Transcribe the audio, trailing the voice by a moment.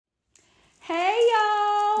Hey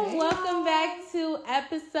y'all! Hey, Welcome back to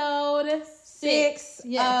episode 6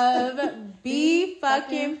 Yes. of Be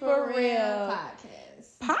Fucking For Real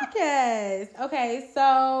podcast. Okay,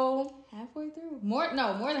 so halfway through. More than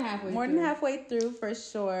halfway through. More than halfway through for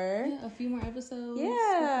sure. Yeah, a few more episodes.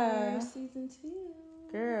 Yeah. Before season 2.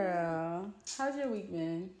 Girl, how's your week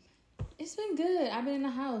been? It's been good. I've been in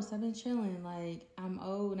the house. I've been chilling. Like, I'm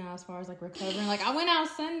old now as far as like recovering. Like, I went out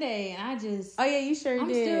Sunday and I just... Oh yeah, you sure I'm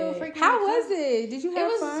did. still freaking How out. was it? Did you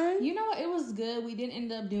have fun? You know what? It was good. We didn't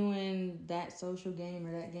end up doing that social game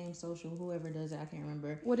or that game social. Whoever does it, I can't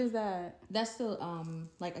remember. What is that? That's the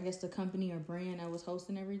like I guess the company or brand that was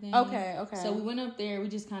hosting everything. Okay. So we went up there. We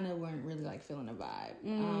just kind of weren't really like feeling the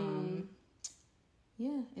vibe. Yeah,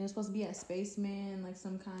 and it was supposed to be at Spaceman, like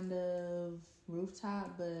some kind of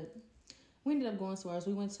rooftop, but we ended up going somewhere else.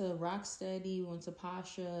 We went to Rocksteady, we went to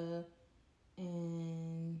Pasha,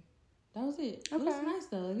 and that was it. Okay. It was nice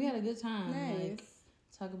though. Like, we had a good time. Nice. Like,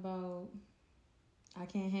 talk about I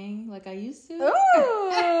can't hang like I used to. Ooh.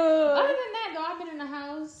 Other than that though, I've been in the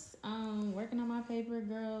house, working on my paper,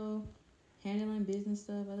 girl, handling business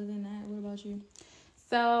stuff. Other than that, what about you?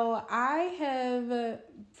 So I have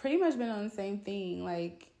pretty much been on the same thing.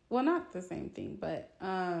 Like, well, not the same thing, but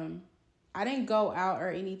I didn't go out or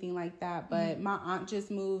anything like that. But my aunt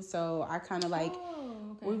just moved, so I kind of like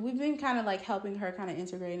we've been kind of like helping her kind of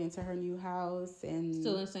integrate into her new house. And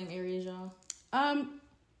still in the same area as y'all?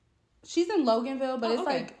 She's in Loganville, but it's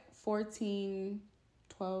okay. like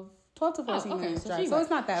 12 to 14 minutes drive. So right. it's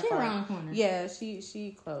not that far. Around the corner. Yeah,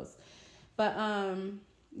 she close. But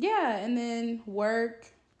yeah, and then work.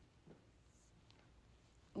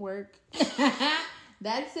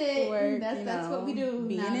 That's it. Work, that's what we do.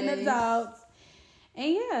 Being nowadays. an adult.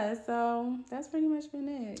 And yeah, so that's pretty much been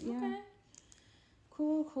it. Yeah. Okay.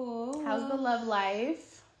 Cool. How's the love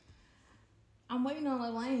life? I'm waiting on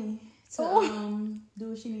Elaine to do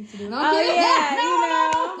what she needs to do. No, I'm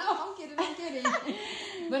kidding. I'm kidding.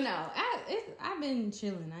 But no, I've been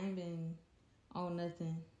chilling. I ain't been on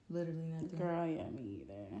nothing. Literally nothing. Girl, yeah, me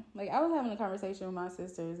either. Like, I was having a conversation with my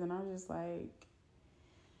sisters, and I was just like,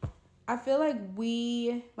 I feel like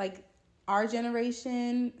we, like, our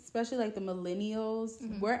generation, especially like the millennials,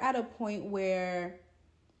 we're at a point where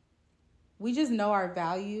we just know our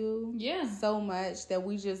value so much that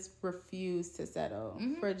we just refuse to settle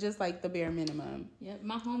for just like the bare minimum. Yep.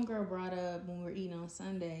 My homegirl brought up when we were eating on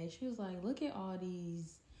Sunday, she was like, look at all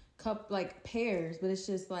these pairs, but it's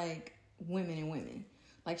just like women and women.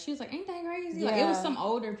 Like, she was like, ain't that crazy? Yeah. Like, it was some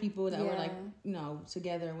older people that were, like, you know,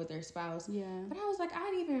 together with their spouse. Yeah. But I was like,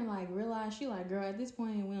 I didn't even, like, realize. She like, girl, at this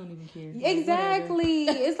point, we don't even care. Like, exactly.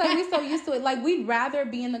 It's like we're so used to it. Like, we'd rather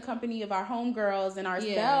be in the company of our homegirls and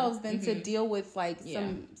ourselves than to deal with, like,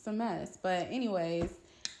 some mess. But anyways,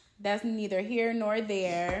 that's neither here nor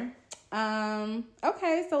there.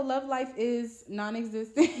 Okay, so love life is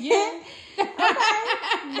non-existent. Yeah.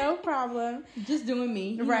 Okay, no problem. Just doing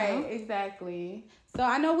me. Right, know? Exactly. So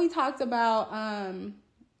I know we talked about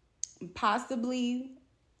possibly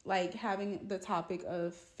like having the topic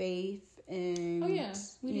of faith and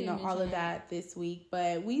you know all of that this week,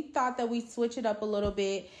 but we thought that we'd switch it up a little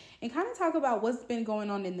bit and kind of talk about what's been going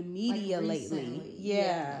on in the media lately.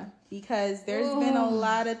 Yeah, because there's been a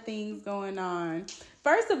lot of things going on.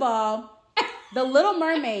 First of all, The Little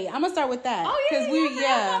Mermaid. I'm gonna start with that.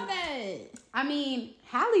 I mean,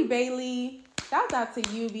 Halle Bailey. Shout out to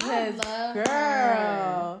you because, girl,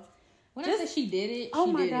 her. When I said she did it, oh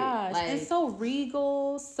my gosh, like, and so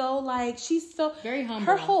regal, so like she's so very humble.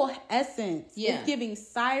 Her whole essence is giving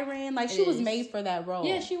siren. Like she was made for that role.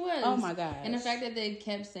 Yeah, she was. Oh my gosh, and the fact that they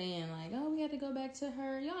kept saying like, "Oh, we had to go back to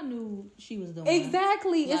her," y'all knew she was the one.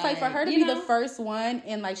 Exactly. It's like for her to be the first one,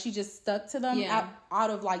 and like she just stuck to them out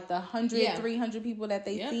of like the 300 people that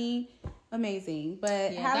they seen. Amazing,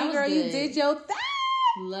 but Halle, girl, you did your thing.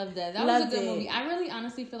 Love that. That was a good movie. I really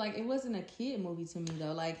honestly feel like it wasn't a kid movie to me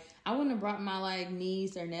though. Like I wouldn't have brought my like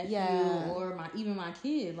niece or nephew or even my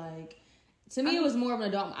kid. Like to me, it was more of an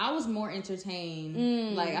adult. I was more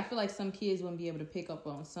entertained. Like I feel like some kids wouldn't be able to pick up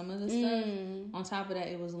on some of the stuff. On top of that,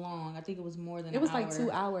 it was long. I think it was more than. It was an hour. Like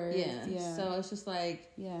 2 hours. Yeah. So it's just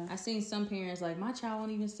like I seen some parents like my child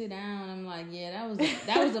won't even sit down. I'm like,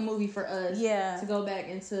 that was a movie for us. To go back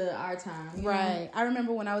into our time. Right. I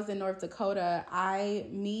remember when I was in North Dakota,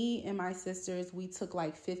 me and my sisters, we took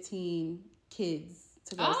like 15 kids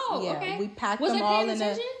to go. Okay. We packed them all in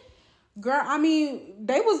a. Girl, I mean,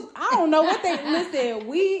 I don't know what they, listen,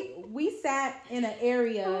 we sat in an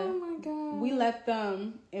area. Oh my God. We left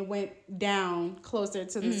them and went down closer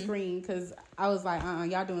to the screen because I was like,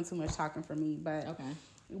 y'all doing too much talking for me. But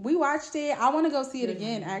We watched it. I want to go see it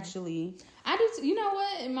again, actually. I do. You know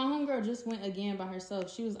what? My homegirl just went again by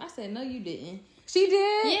herself. I said, no, you didn't. She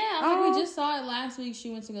did? Yeah. We just saw it last week. She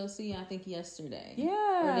went to go see it, I think, yesterday.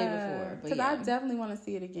 Yeah. Or the day before. Because I definitely want to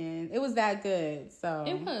see it again. It was that good. So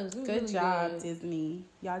It was good really job, good. Disney.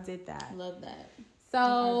 Y'all did that. Love that. So,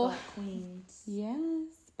 our Black queens. Yes.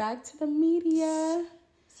 Back to the media.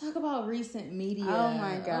 Let's talk about recent media. Oh,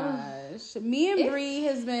 my gosh. Me and Bree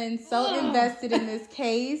has been so invested in this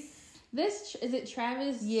case. Is it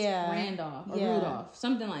Travis Randolph or Rudolph?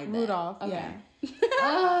 Something like that. Rudolph, okay.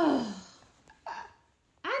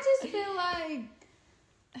 I just feel like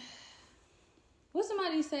what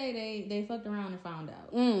somebody say they fucked around and found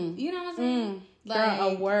out. You know what I'm saying? Like girl,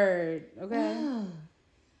 a word. Okay.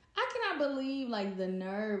 I cannot believe like the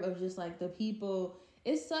nerve of just like the people.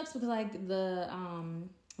 It sucks because like the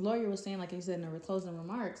lawyer was saying, like he said in the closing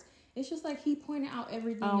remarks, it's just like he pointed out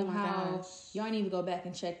everything of how y'all need to go back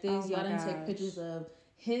and check this. Y'all didn't take pictures of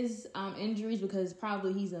his injuries because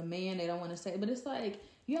probably he's a man. They don't want to say, but it's like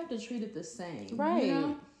you have to treat it the same, right? You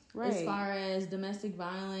know? Right. As far as domestic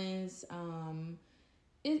violence,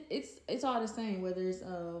 it's all the same. Whether it's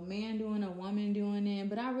a man doing, a woman doing it,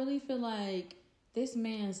 but I really feel like this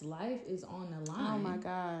man's life is on the line. Oh my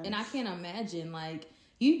god! And I can't imagine like.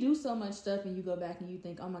 You do so much stuff and you go back and you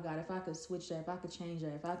think, oh my God, if I could switch that, if I could change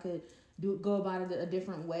that, if I could go about it a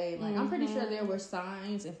different way. Like, I'm pretty sure there were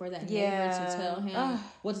signs and for that neighbor to tell him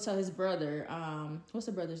what to tell his brother. What's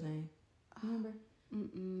the brother's name? Remember?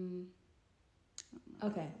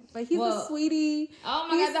 Okay. But he's a sweetie. Oh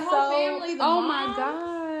my God, the whole family, the mom. My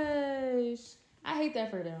gosh. I hate that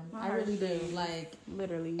for them. I really do. Like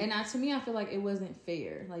literally. And to me, I feel like it wasn't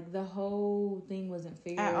fair. Like the whole thing wasn't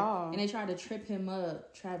fair at all. And they tried to trip him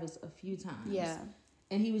up, Travis, a few times. Yeah.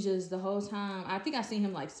 And he was just the whole time. I think I seen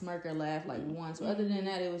him like smirk or laugh like once. But other than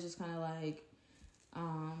that, it was just kind of like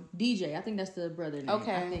DJ. I think that's the brother name.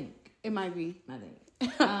 Okay. I think it might be. I think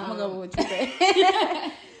I'm gonna go with what you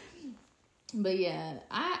say. But yeah,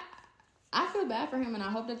 I feel bad for him, and I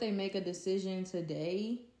hope that they make a decision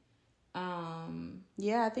today.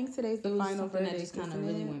 Yeah, I think today's the final verdict. That just kind of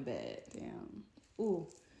really went bad. Damn. Ooh.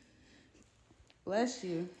 Bless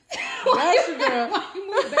you. Bless you, girl.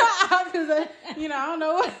 Because, I don't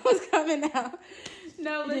know what was coming out.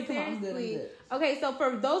 No, but seriously. Okay, so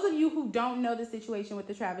for those of you who don't know the situation with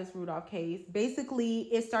the Travis Rudolph case, basically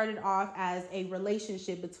it started off as a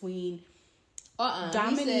relationship between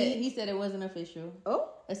Dominique. He said it wasn't official. Oh?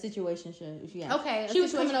 A situationship. Yeah. Okay. She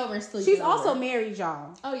was coming over and sleeping. She's also married,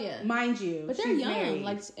 y'all. Oh, yeah. Mind you. But they're young. Married.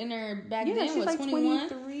 Like, in her back then, she's was like 21?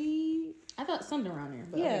 23. I thought something around there.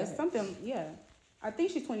 But something. Yeah. I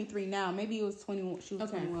think she's 23 now. Maybe it was 21. She was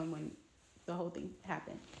 21 when the whole thing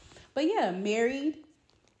happened. But yeah, married,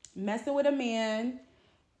 messing with a man.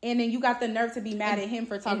 And then you got the nerve to be mad at him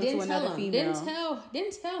for talking to another female.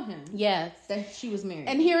 Didn't tell him. Yes. That she was married.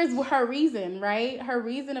 And here is her reason, right? Her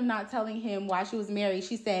reason of not telling him why she was married.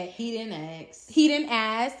 She said he didn't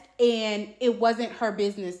ask, and it wasn't her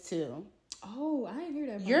business to. Oh, I didn't hear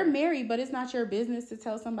that. You're married, but it's not your business to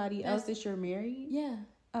tell somebody else that you're married. Yeah.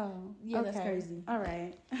 Oh, yeah. Okay. That's crazy. All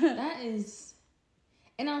right. That is.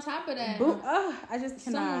 And on top of that, I just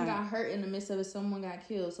cannot. Someone got hurt in the midst of it. Someone got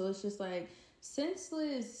killed. So it's just like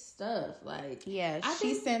senseless stuff. Like, yeah,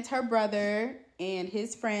 she sent her brother and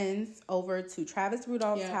his friends over to Travis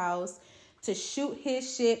Rudolph's house to shoot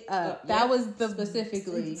his shit up. That was the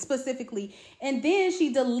specifically. And then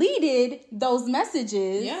she deleted those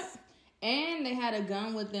messages. Yep. And they had a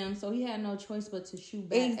gun with them, so he had no choice but to shoot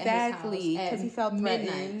back exactly, because he felt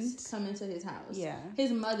threatened. Come into his house. Yeah.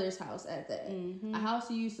 His mother's house at that. Mm-hmm. A house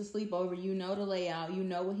he used to sleep over. You know the layout. You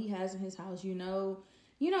know what he has in his house. You know,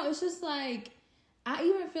 it's just like, I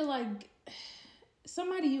even feel like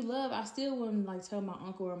somebody you love, I still wouldn't like tell my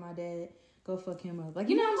uncle or my dad, go fuck him up. Like,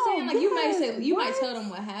 you know what I'm saying? Like, you might tell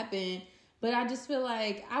them what happened. But I just feel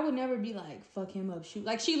like I would never be like, fuck him up.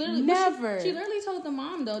 Like, she literally... Never. She literally told the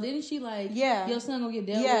mom, though, didn't she? Like, your son gonna get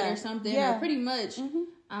dealt with or something. Yeah. Or pretty much.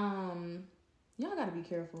 Mm-hmm. Y'all gotta be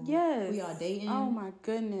careful. Yes. Who y'all dating. Oh, my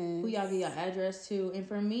goodness. Who y'all get your address to. And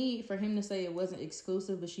for him to say it wasn't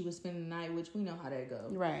exclusive, but she was spending the night, which we know how that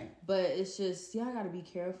goes. Right. But it's just, y'all gotta be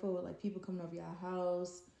careful with, like, people coming over y'all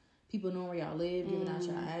house, people knowing where y'all live, giving out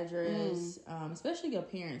your address, especially your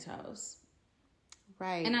parents' house.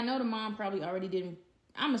 Right. And I know the mom probably already didn't.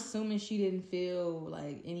 I'm assuming she didn't feel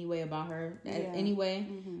like any way about her anyway.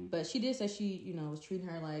 Mm-hmm. But she did say she, was treating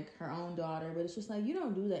her like her own daughter. But it's just like, you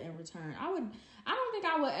don't do that in return. I don't think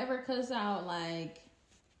I would ever cuss out like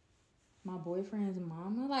my boyfriend's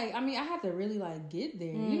mama. Like, I mean, I have to really like get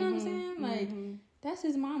there. You know what I'm saying? Like, that's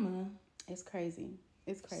his mama. It's crazy.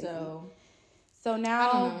 So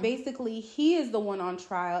now, basically, he is the one on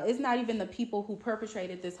trial. It's not even the people who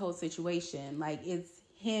perpetrated this whole situation. Like, it's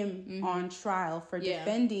him on trial for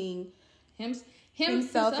defending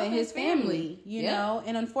himself and his family, you know?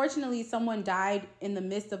 And unfortunately, someone died in the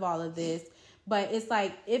midst of all of this. But it's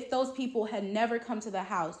like, if those people had never come to the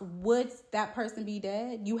house, would that person be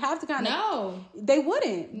dead? You have to kind of... No. They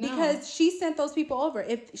wouldn't. No. Because she sent those people over.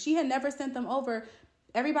 If she had never sent them over,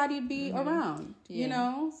 everybody would be around, you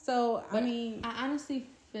know? So, but I honestly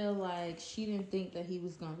feel like she didn't think that he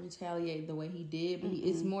was going to retaliate the way he did. But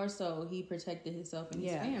it's more so he protected himself and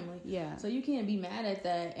his family. Yeah. So you can't be mad at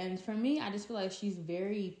that. And for me, I just feel like she's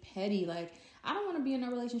very petty. Like, I don't want to be in a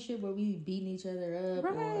relationship where we beating each other up.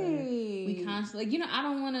 Right. Or we constantly... Like, you know, I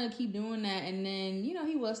don't want to keep doing that. And then, you know,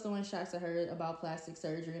 he was throwing shots at her about plastic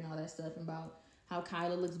surgery and all that stuff. And about how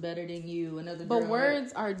Kyla looks better than you. Another girl. But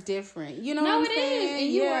words are different. You know what I'm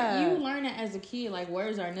saying? No, it is. And you learn that as a kid. Like,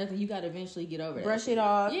 words are nothing. You got to eventually get over that. Brush it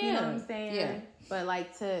off. Yeah. You know what I'm saying? Yeah. But,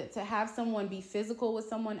 like, to have someone be physical with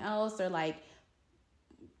someone else or, like,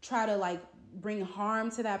 try to, like, bring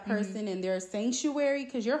harm to that person in their sanctuary,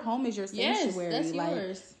 because your home is your sanctuary. Yes, that's like,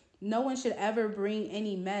 yours. No one should ever bring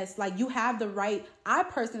any mess. Like, you have the right... I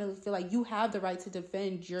personally feel like you have the right to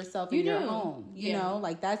defend yourself in your home. You know?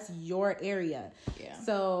 Like, that's your area. Yeah.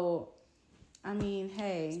 So, I mean,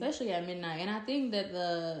 hey. Especially at midnight. And I think that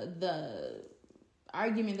the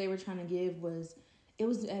argument they were trying to give was... It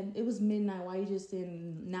was midnight. Why you just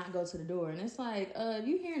didn't not go to the door? And it's like, if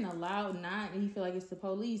you're hearing a loud knock and you feel like it's the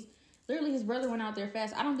police... Literally, his brother went out there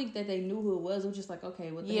fast. I don't think that they knew who it was. It was just like,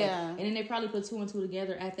 okay, what the heck? And then they probably put two and two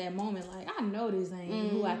together at that moment. Like, I know this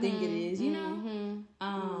ain't who I think it is, you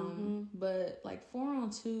know? But, like,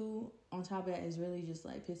 4-on-2 on top of that is really just,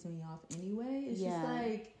 like, pissing me off anyway. It's just,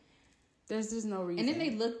 like... There's just no reason. And then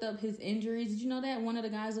they looked up his injuries. Did you know that? One of the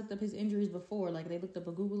guys looked up his injuries before. Like, they looked up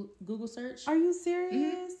a Google search. Are you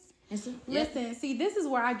serious? So, listen, see, this is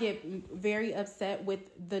where I get very upset with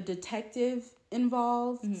the detective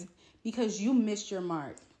involved. Because you missed your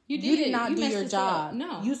mark. You did not do your job.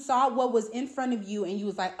 No. You saw what was in front of you and you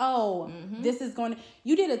was like, oh, this is going to...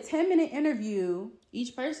 You did a 10-minute interview.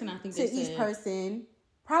 Each person, I think to each person.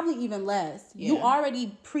 Probably even less. Yeah. You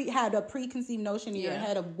already had a preconceived notion in your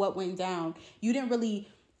head of what went down. You didn't really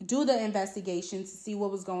do the investigation to see what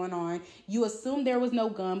was going on. You assumed there was no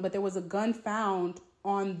gun, but there was a gun found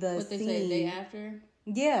on the scene. What they said, day after?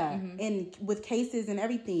 Yeah. And with cases and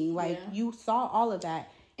everything. Like, you saw all of that.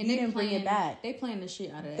 And they didn't bring it back. They planned the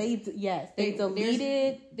shit out of that. They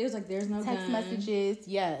deleted. There's no text messages.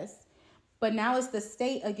 Yes, but now it's the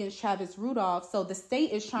state against Travis Rudolph. So the state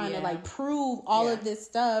is trying to like prove all of this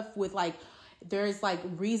stuff with like there's like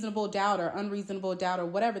reasonable doubt or unreasonable doubt or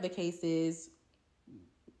whatever the case is.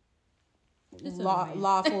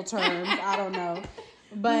 Lawful terms. I don't know.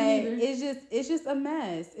 But it's just a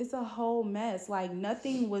mess. It's a whole mess. Like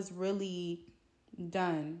nothing was really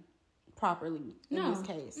done properly in this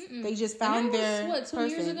case. They just found their person. 2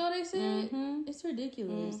 years ago they said? It's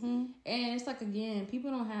ridiculous. And it's like, again,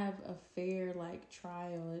 people don't have a fair like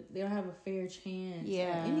trial. They don't have a fair chance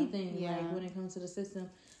or anything like when it comes to the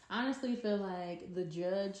system. I honestly feel like the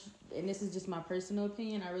judge, and this is just my personal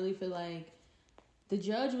opinion, I really feel like the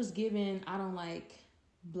judge was given, I don't like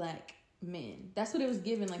black men. That's what it was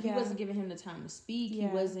given. Like he wasn't giving him the time to speak. He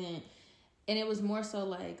wasn't. And it was more so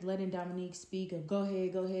like letting Dominique speak of go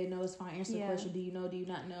ahead, no, it's fine, answer the question, do you know, do you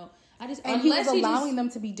not know? And he was allowing them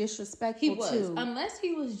to be disrespectful. He was, too. Unless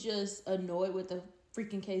he was just annoyed with the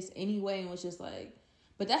freaking case anyway and was just like,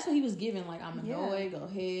 but that's what he was giving, like, I'm annoyed, go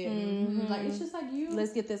ahead. Like, it's just like,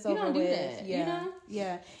 let's get this over with. You don't do that, you know?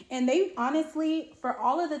 Yeah. And they, honestly, for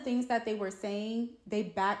all of the things that they were saying, they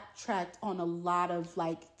backtracked on a lot of,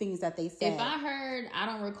 like, things that they said. If I heard, I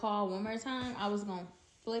don't recall one more time, I was going to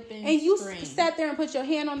flipping and you scream. Sat there and put your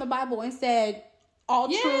hand on the Bible and said all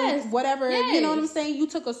truth, whatever, you know what I'm saying? You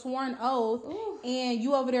took a sworn oath. And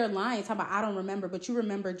you over there lying, talking about I don't remember, but you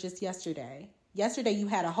remember just yesterday. Yesterday you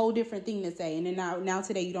had a whole different thing to say, and then now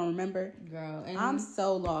today you don't remember. Girl, and I'm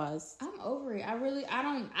so lost. I'm over it.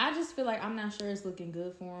 I just feel like I'm not sure it's looking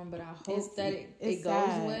good for him, but I hope that it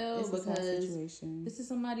goes well because this is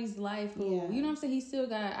somebody's life who, you know what I'm saying? He still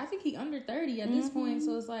got, I think he under 30 at this point,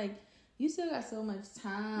 so it's like, you still got so much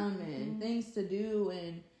time and things to do,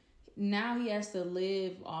 and now he has to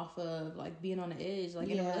live off of like being on the edge, like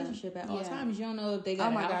in a relationship at all times. You don't know if they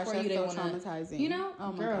got out for you. They want traumatizing. You know?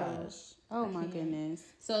 Oh my gosh. Oh my goodness.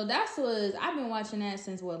 So I've been watching that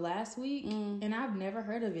since last week, and I've never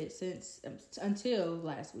heard of it since until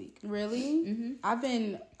last week. Really? I've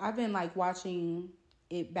been like watching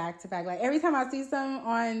it back to back. Like every time I see some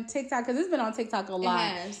on TikTok, because it's been on TikTok a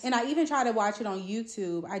lot, and I even try to watch it on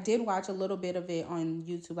YouTube. I did watch a little bit of it on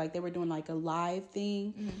YouTube, like they were doing like a live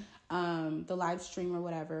thing, the live stream or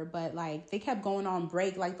whatever. But like they kept going on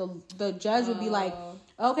break. Like the judge would be like,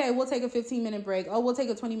 "Okay, we'll take a 15-minute break. Oh, we'll take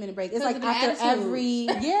a 20-minute break." It's like after every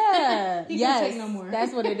yes, take no more.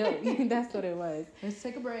 That's what it is. That's what it was. Let's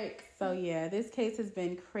take a break. So yeah, this case has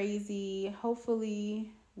been crazy.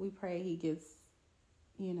 Hopefully, we pray he gets,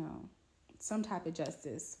 you know, some type of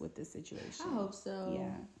justice with this situation. I hope so. Yeah.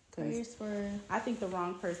 Prayers for... I think the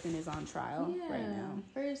wrong person is on trial right now.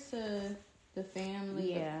 Prayers to the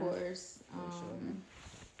family, of course.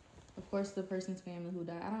 Of course, the person's family who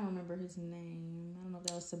died. I don't remember his name. I don't know if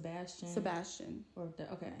that was Sebastian. Or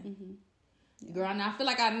okay. Mm-hmm. Yeah. Girl, I feel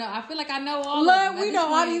like I know all of them. We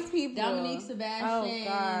know all these people. Dominique, Sebastian,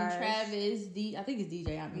 Travis, I think it's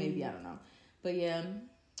DJ. Maybe, I don't know. But yeah,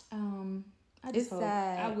 I just hope,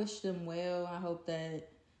 sad. I wish them well. I hope that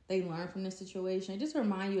they learn from this situation. It just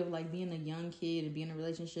remind you of like being a young kid and being in a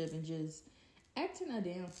relationship and just acting a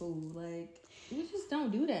damn fool. Like, we just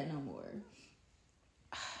don't do that no more.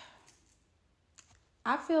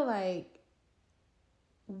 I feel like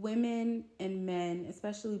women and men,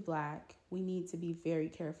 especially Black, we need to be very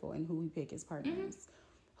careful in who we pick as partners.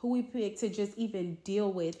 Who we pick to just even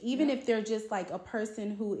deal with. Even if they're just like a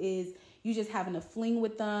person who is, you just having a fling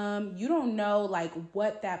with them. You don't know like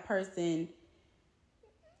what that person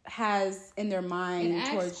has in their mind and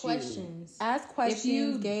towards ask questions. You. Ask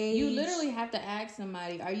questions, gauge. You literally have to ask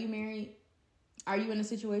somebody, are you married? Are you in a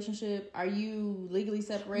situationship? Are you legally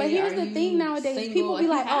separated? But here's the thing nowadays. Single? People be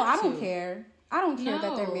like, oh, I don't care. I don't care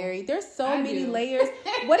that they're married. There's so many layers.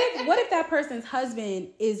 What if that person's husband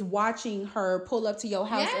is watching her pull up to your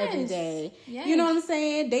house every day? Yes. You know what I'm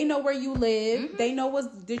saying? They know where you live. Mm-hmm. They know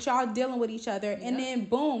that y'all dealing with each other. And then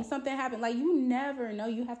boom, something happened. Like, you never know.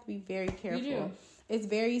 You have to be very careful. You do. It's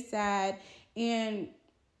very sad. And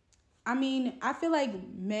I mean, I feel like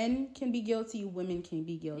men can be guilty, women can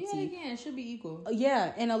be guilty. Yeah, again, it should be equal.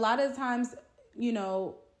 Yeah. And a lot of times, you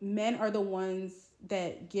know, men are the ones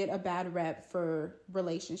that get a bad rep for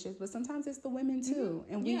relationships, but sometimes it's the women too.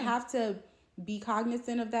 And we have to be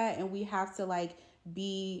cognizant of that, and we have to like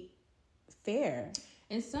be fair.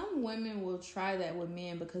 And some women will try that with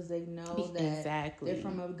men because they know that they're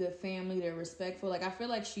from a good family, they're respectful. Like, I feel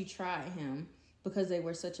like she tried him because they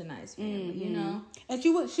were such a nice family, you know? And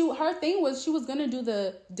her thing was she was going to do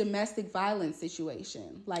the domestic violence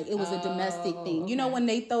situation. Like, it was a domestic thing. Okay. You know, when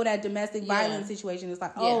they throw that domestic violence situation, it's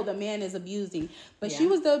like, the man is abusing. But she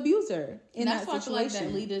was the abuser in that situation. That's why I feel like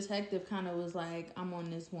that lead detective kind of was like, I'm on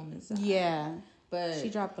this woman's side. Yeah. But she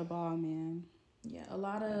dropped the ball, man. Yeah, a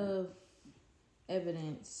lot of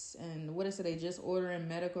evidence, and what is it, they just ordering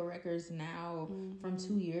medical records now from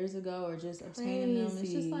 2 years ago, or just obtaining them.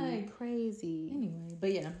 It's just like crazy. Anyway,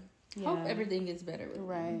 but hope everything gets better with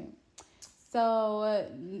them. So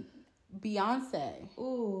Beyonce,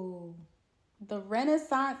 the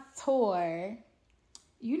Renaissance tour.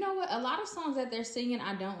 You know what, a lot of songs that they're singing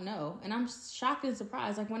I don't know, and I'm shocked and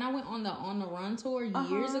surprised. Like, when I went on the Run tour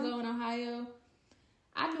years ago in Ohio,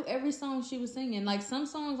 I knew every song she was singing. Like, some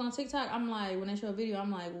songs on TikTok, I'm like, when they show a video,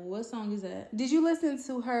 I'm like, what song is that? Did you listen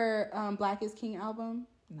to her Black is King album?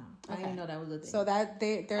 No. I didn't know that was a thing. So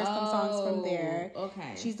there's some songs from there.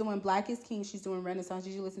 Okay. She's doing Black is King. She's doing Renaissance.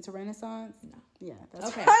 Did you listen to Renaissance? No. Yeah, that's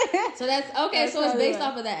okay. Right. So that's okay. So it's based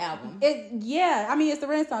off of that album. I mean, it's the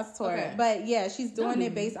Renaissance tour, but yeah, she's doing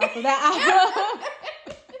it based off of that album.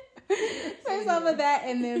 Based off of that,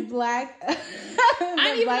 and then Black.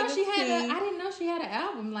 I didn't know she had an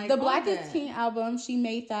album. Like, the Black is King album, she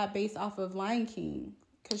made that based off of Lion King,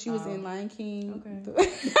 because she was in Lion King. Okay.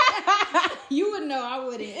 You would know, I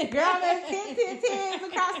wouldn't. Girl, there's 10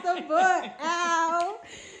 across the book. Ow.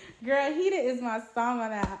 Girl, Heated is my song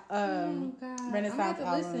on that Renaissance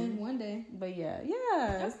album. Listen one day. But yeah.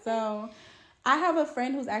 Okay. So I have a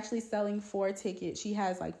friend who's actually selling 4 tickets. She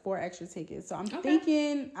has like 4 extra tickets. So I'm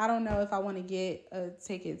thinking, I don't know if I want to get a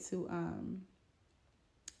ticket to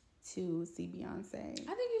see Beyonce.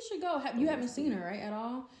 I think you should go. You haven't seen her, right, at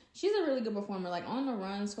all? She's a really good performer. Like, on the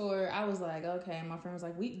Run tour, I was like, okay. My friend was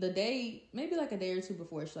like, maybe like a day or two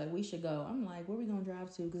before, she's like, we should go. I'm like, where we gonna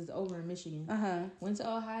drive to? Because it's over in Michigan. Went to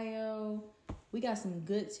Ohio. We got some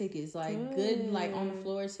good tickets, like good like on the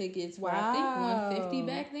floor tickets. Wow. I think $150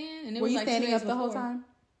 back then. And it was like standing up the whole time?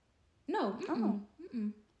 No.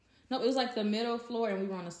 No, it was like the middle floor, and we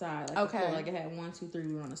were on the side. Like, the floor, like, it had 1, 2, 3.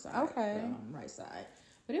 We were on the side. Okay. The right side.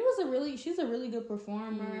 But she's a really good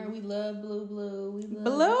performer. We love Blue. We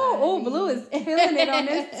love Blue. Blue is killing it on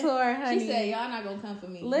this tour, honey. She said, y'all not gonna come for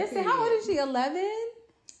me. Listen, how old is she? 11?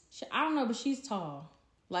 I don't know, but she's tall.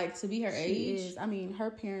 Like, to be her age. She is. I mean, her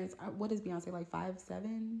parents, what is Beyonce, like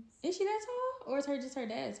 5'7"? Is she that tall? Or is just her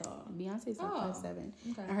dad tall? Beyonce's like 5'7".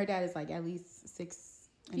 Okay. And her dad is like at least 6.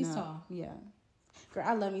 He's tall. Yeah. Girl,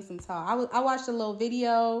 I love me some tall. I watched a little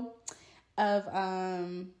video of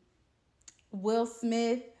Will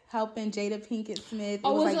Smith helping Jada Pinkett Smith.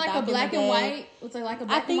 Oh, was it like a black and white? Was it like a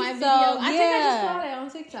black and white video? Yeah. I think I just saw that on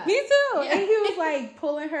TikTok. Me too. Yeah. And he was like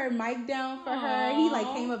pulling her mic down for her. He like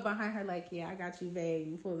came up behind her like, yeah, I got you, babe,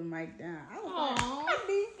 and pulled the mic down. I was like, I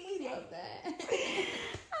need that. I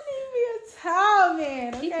need me a tall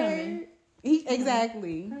man. Okay.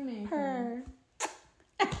 Exactly. Her.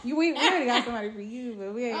 We already got somebody for you,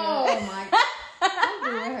 but we ain't. Oh my. I'm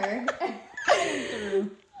doing her. I'm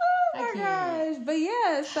through. Oh my gosh. But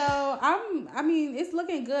yeah, so I mean, it's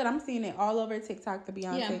looking good. I'm seeing it all over TikTok, the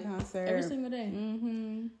Beyonce concert. Every single day.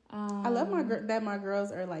 Mm-hmm. I love that my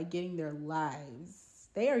girls are like getting their lives.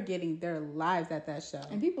 They are getting their lives at that show.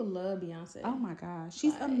 And people love Beyonce. Oh my gosh.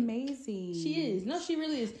 She's amazing. She is. No, she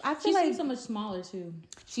really is. I feel she's so much smaller too.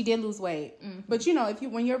 She did lose weight. Mm-hmm. But you know,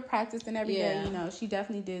 when you're practicing every day, you know, she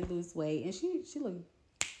definitely did lose weight. And she looked.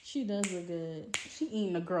 She does look good. She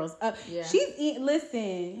eating the girls up. Yeah. She's eating.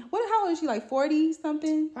 Listen, how old is she? Like 40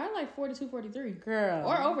 something? Probably like 42, 43. Girl.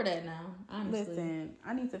 Or over that now, honestly. Listen,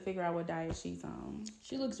 I need to figure out what diet she's on.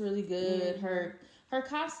 She looks really good. Mm-hmm. Her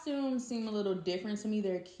costumes seem a little different to me.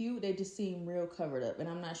 They're cute. They just seem real covered up. And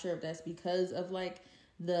I'm not sure if that's because of like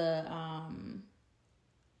the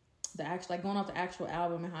actual, like going off the actual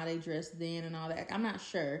album and how they dressed then and all that. I'm not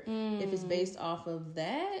sure if it's based off of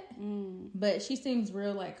that, but she seems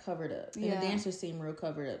real like covered up, and the dancers seem real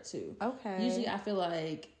covered up too. Okay. Usually, I feel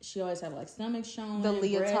like she always have like stomach showing, the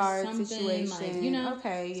leotard situation, like, you know.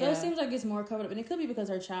 Okay, so it seems like it's more covered up, and it could be because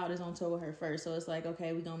her child is on tour with her first. So it's like,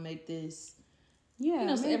 okay, we're gonna make this,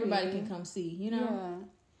 so everybody can come see, you know. Yeah.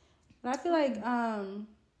 But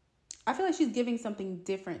I feel like she's giving something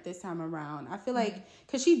different this time around. I feel like,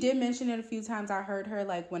 because she did mention it a few times. I heard her,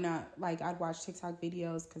 like, when I'd watch TikTok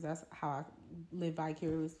videos, because that's how I live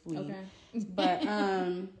vicariously. Okay. But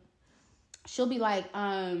she'll be like,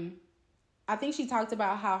 I think she talked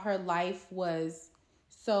about how her life was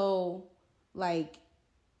so, like,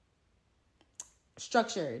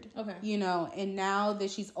 structured. Okay. You know, and now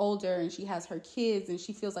that she's older and she has her kids and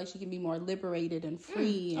she feels like she can be more liberated and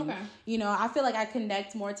free. And, you know, I feel like I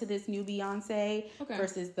connect more to this new Beyonce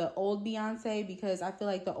versus the old Beyonce, because I feel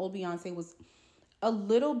like the old Beyonce was a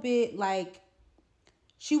little bit like,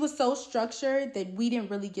 she was so structured that we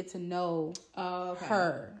didn't really get to know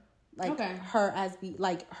her. Like her as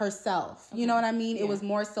herself. You know what I mean? Yeah. It was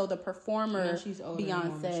more so the performer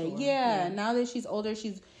Beyonce. Yeah. Now that she's older,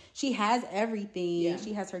 she has everything. Yeah.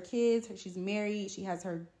 She has her kids. She's married. She has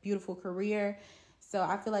her beautiful career. So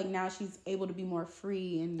I feel like now she's able to be more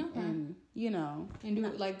free and you know, and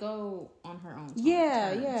do go on her own.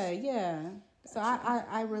 Yeah. So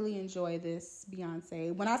I really enjoy this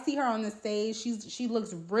Beyonce. When I see her on the stage, she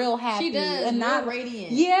looks real happy. She does, and not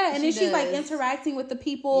radiant. Yeah, and then she's like interacting with the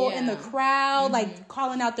people in the crowd, like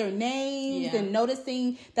calling out their names and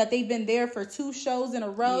noticing that they've been there for 2 shows in a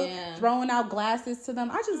row, throwing out glasses to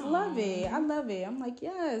them. I just love it. I love it. I'm like,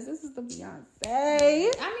 yes, this is the Beyonce. I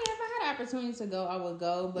mean, if I had the opportunity to go, I would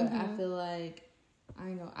go, but I feel like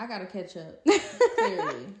I gotta catch up.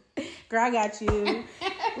 Clearly. Girl, I got you.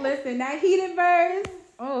 Listen, that heated verse.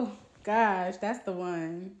 Oh gosh, that's the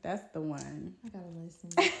one. I gotta listen.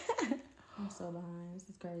 I'm so behind. This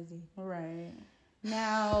is crazy. All right.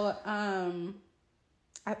 Now,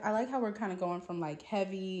 I like how we're kind of going from like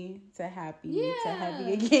heavy to happy to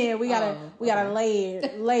heavy again. We gotta layer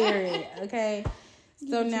it. Okay.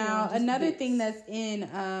 So now another thing that's in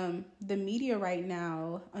the media right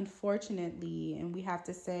now, unfortunately, and we have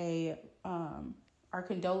to say our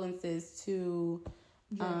condolences to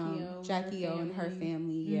MsJackyOh and her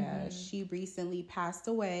family. Mm-hmm. Yeah, she recently passed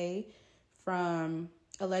away from,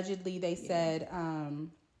 allegedly they said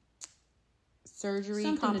surgery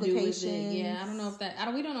something complications. To do with it. Yeah, I don't know if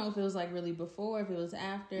we don't know if it was like really before, if it was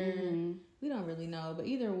after. Mm-hmm. We don't really know, but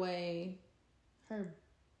either way, her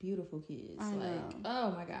beautiful kids.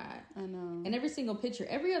 Oh my God. I know. And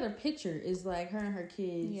every other picture is like her and her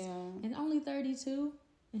kids. Yeah. And only 32.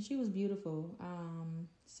 And she was beautiful.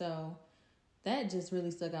 So that just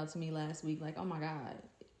really stuck out to me last week. Like, oh my God.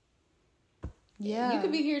 Yeah. You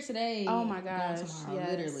could be here today. Oh my gosh. Tomorrow,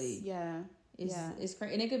 literally. Yeah. It's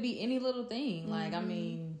crazy. And it could be any little thing. Mm-hmm. Like, I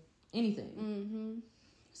mean, anything. Mm-hmm.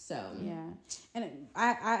 So. Yeah. And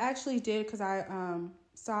I actually did, because I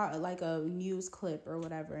saw like a news clip or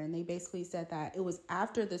whatever, and they basically said that it was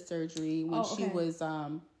after the surgery when she was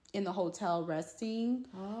in the hotel resting,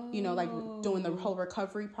 you know, like doing the whole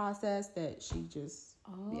recovery process, that she just,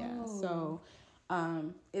 so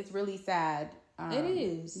it's really sad. It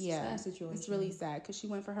is. Sad situation. It's really sad because she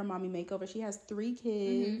went for her mommy makeover. She has 3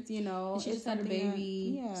 kids, you know. And she just had a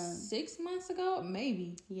baby 6 months ago,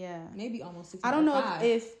 maybe. Yeah, maybe almost 6 months. I don't know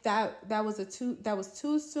if that was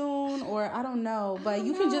too soon, or I don't know. But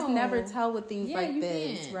you can just never tell with things like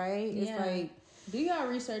this, right? It's like, do y'all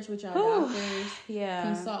research with y'all doctors?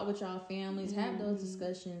 Consult with y'all families. Have those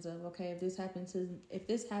discussions of, okay, if this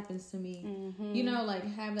happens to me, you know, like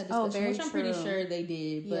have that discussion, which I'm pretty sure they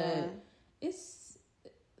did, but. It's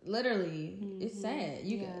literally it's sad.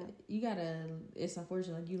 You gotta. It's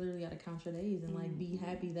unfortunate. Like, you literally gotta count your days and like be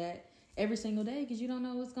happy that every single day, because you don't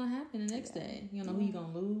know what's gonna happen the next day. You don't know who you're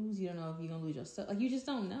gonna lose. You don't know if you're gonna lose yourself. Like, you just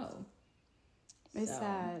don't know. It's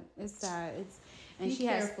sad. And she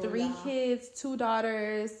has 3 kids, 2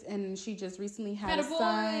 daughters, and she just recently had a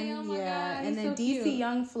son. Oh my God, and then so DC cute.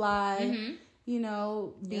 Young Fly. You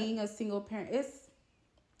know, being a single parent,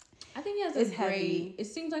 I think he has it's heavy. It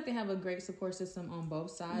seems like they have a great support system on both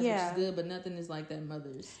sides, which is good, but nothing is like that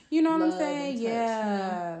mother's. You know what I'm love saying? and touch,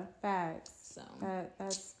 Yeah, facts. So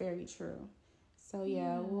that's very true. So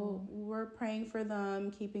we're praying for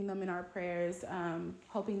them, keeping them in our prayers,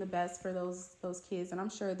 hoping the best for those kids, and I'm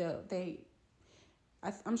sure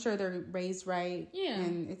I'm sure they're raised right,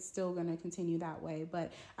 and it's still gonna continue that way.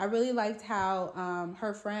 But I really liked how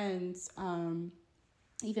her friends,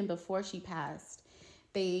 even before she passed,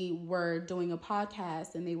 they were doing a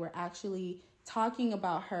podcast, and they were actually talking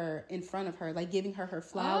about her in front of her, like giving her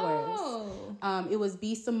flowers. It was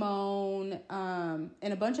B. Simone, and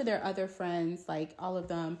a bunch of their other friends, like all of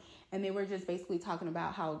them. And they were just basically talking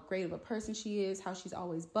about how great of a person she is, how she's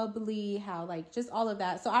always bubbly, how like just all of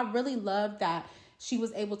that. So I really loved that she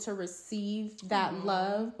was able to receive that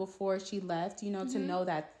love before she left, you know, to know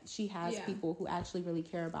that she has people who actually really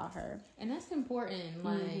care about her. And that's important.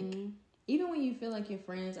 Like, even when you feel like your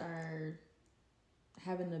friends are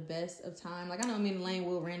having the best of time, like I know me and Lane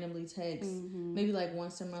will randomly text maybe like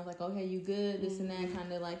once a month, like, okay, you good, this and that,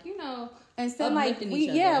 kind of like, you know, and send like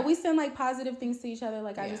we send like positive things to each other,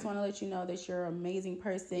 like I just want to let you know that you're an amazing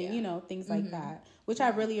person, you know, things like that, which I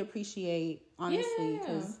really appreciate, honestly,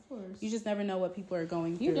 because you just never know what people are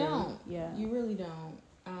going through. You don't. You really don't.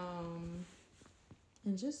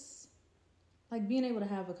 And just like being able to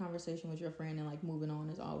have a conversation with your friend and like moving on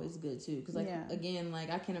is always good too, because like again, like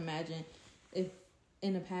I can imagine if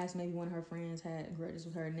in the past maybe one of her friends had grudges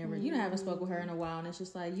with her and never you haven't spoke with her in a while, and it's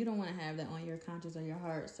just like you don't want to have that on your conscience or your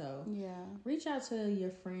heart. So reach out to your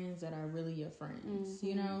friends that are really your friends,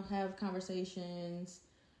 you know, have conversations,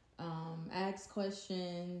 ask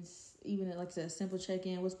questions, even like I said, simple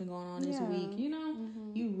check-in, what's been going on this week, you know.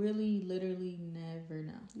 You really literally never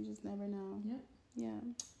know. You just never know.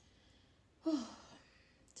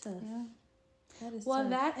 Tough. That is well tough.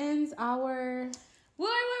 That ends our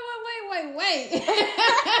Wait.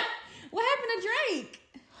 What happened to Drake?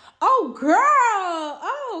 Oh, girl.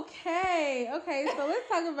 Okay. So let's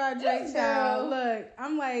talk about Drake, child. Look,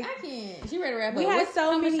 I'm like, I can't. She ready to wrap up. We had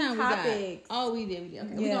so many topics. Oh, we did. Okay,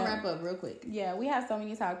 we're gonna wrap up real quick. Yeah, we have so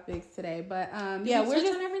many topics today, but we're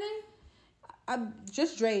just on everything.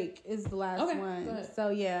 Just Drake is the last one. Go ahead. So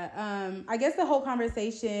I guess the whole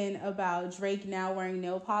conversation about Drake now wearing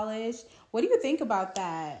nail polish. What do you think about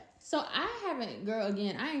that? So I haven't, girl,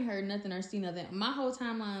 again, I ain't heard nothing or seen nothing. My whole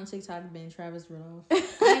timeline on TikTok has been Travis Rudolph.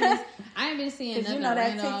 I ain't been seeing nothing. You know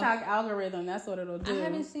that TikTok algorithm, that's what it'll do. I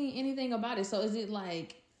haven't seen anything about it. So is it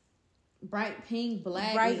like bright pink,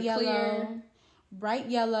 black, bright yellow, clear? Bright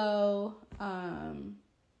yellow, and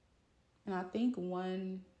I think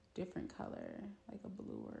one different color, like a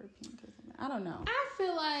blue or a pink or something. I don't know. I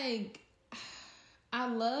feel like I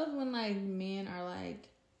love when like men are like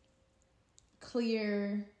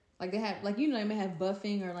clear. Like they have, like, you know, they may have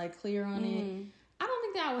buffing or like clear on it. I don't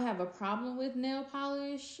think that I would have a problem with nail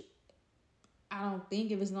polish. I don't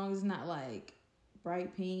think, if as long as it's not like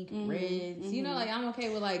bright pink, reds. You know, like I'm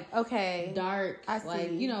okay with like dark,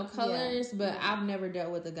 like, you know, colors. But I've never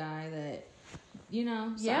dealt with a guy that, you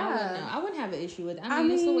know, so I wouldn't have an issue with it. I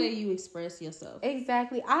mean, it's the way you express yourself.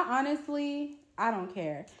 Exactly. I don't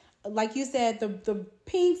care. Like you said, the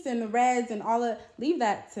pinks and the reds and all of, leave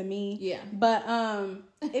that to me. Yeah. But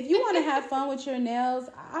if you want to have fun with your nails,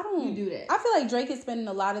 you do that. I feel like Drake is spending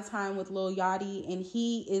a lot of time with Lil Yachty, and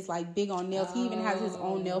he is like big on nails. He even has his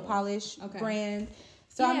own nail polish brand.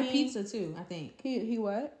 So he had pizza too, I think. He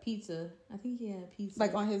what? Pizza. I think he had pizza.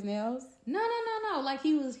 Like on his nails? No. Like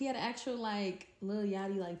he had actual like Lil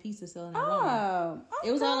Yachty like pizza selling. Okay.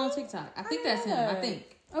 It was all on TikTok. I think that's him. I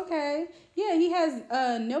think. Okay. Yeah, he has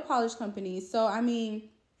a nail polish company. So I mean,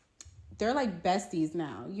 they're like besties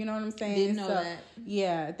now. You know what I'm saying? Didn't know that.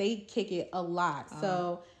 Yeah, they kick it a lot.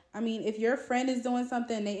 So, I mean, if your friend is doing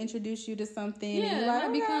something, they introduce you to something, and you're like,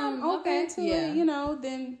 I'm open to it, you know,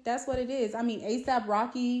 then that's what it is. I mean, A$AP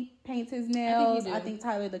Rocky paints his nails. I think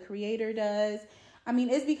Tyler, the Creator, does. I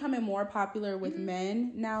mean, it's becoming more popular with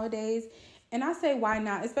men nowadays. And I say, why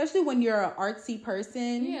not? Especially when you're an artsy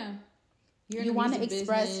person. Yeah. You want to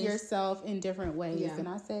express yourself in different ways. Yeah. And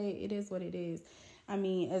I say, it is what it is. I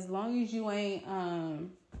mean, as long as you ain't,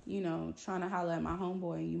 you know, trying to holler at my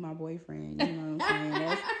homeboy and you my boyfriend, you know what I'm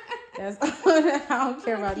saying? That's I don't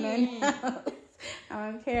care about nothing else.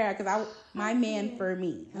 I don't care, because my man for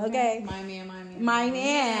me, okay? My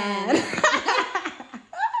man.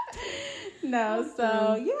 No,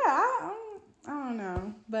 so, yeah, I don't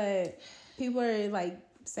know. But people are, like,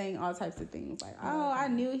 saying all types of things. Like, I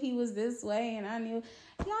knew he was this way, and I knew...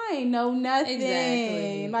 Y'all ain't know nothing.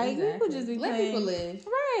 Exactly. Like, people just be Let playing. people live.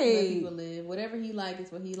 Right. Let people live. Whatever he like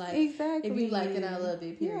is what he like. Exactly. If you like it, I love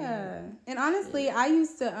it, period. Yeah. And honestly, I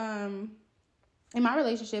used to, in my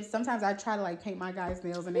relationships, sometimes I try to, like, paint my guys'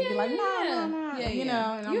 nails, and they'd be like, no. You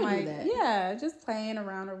know, and I'm like, just playing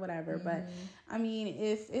around or whatever. But, I mean,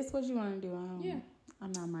 if it's what you want to do,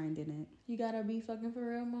 I'm not minding it. You got a be fucking for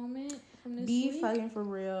real moment from this week? Fucking for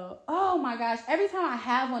real. Oh my gosh. Every time I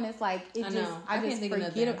have one, it's like, I just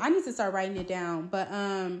forget it. I need to start writing it down. But,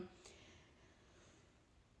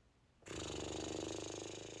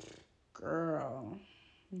 girl.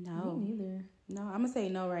 No. Me neither. No, I'm going to say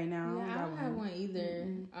no right now. Yeah, I don't have one either.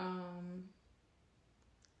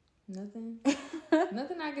 Nothing.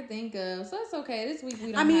 Nothing I could think of. So it's okay. This week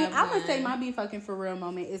we don't have I would say my be fucking for real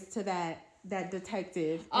moment is to that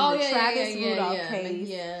detective in the Travis Rudolph case.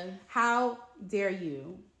 Yeah. How dare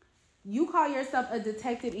you? You call yourself a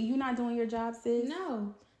detective and you not doing your job, sis?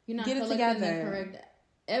 No. You're not collecting the correct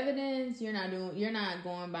evidence. You're not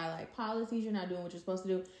going by like policies. You're not doing what you're supposed to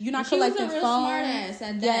do. You're not collecting phones. She was a real smart ass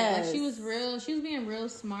at that. Yes. Like she was being real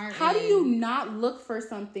smart. How do you not look for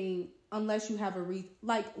something unless you have a reason?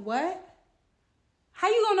 Like what? How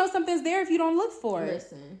you gonna know something's there if you don't look for it?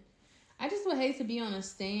 Listen. I just would hate to be on a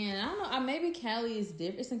stand. I don't know. Maybe Cali is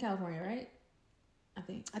different. It's in California, right? I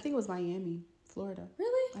think it was Miami, Florida.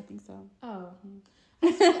 Really? I think so. Oh.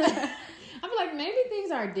 I feel like maybe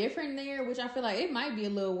things are different there, which I feel like it might be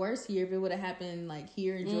a little worse here if it would have happened like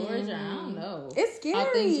here in Georgia. I don't know. It's scary.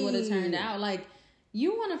 How things would have turned out. Like,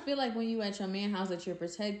 you want to feel like when you at your man's house that you're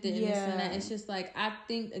protected and this and that. It's just like, I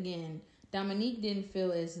think, again, Dominique didn't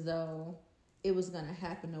feel as though it was gonna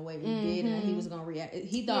happen the way we did, and he was gonna react.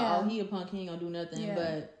 He thought, he a punk, he ain't gonna do nothing.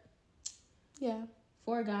 But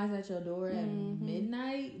 4 guys at your door at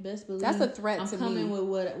midnight, best believe that's a threat to me. I'm coming with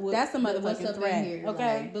what that's a motherfucking threat. Here,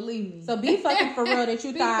 okay, like, believe me. So be fucking for real that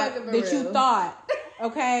you thought,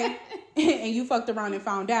 okay, and you fucked around and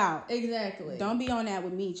found out. Exactly. Don't be on that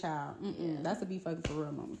with me, child. That's a be fucking for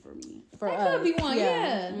real moment for me. For that us, could be one.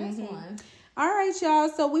 Yeah, that's one. All right, y'all.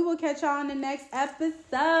 So we will catch y'all in the next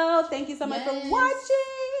episode. Thank you so much for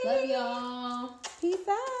watching. Love y'all. Peace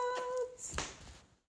out.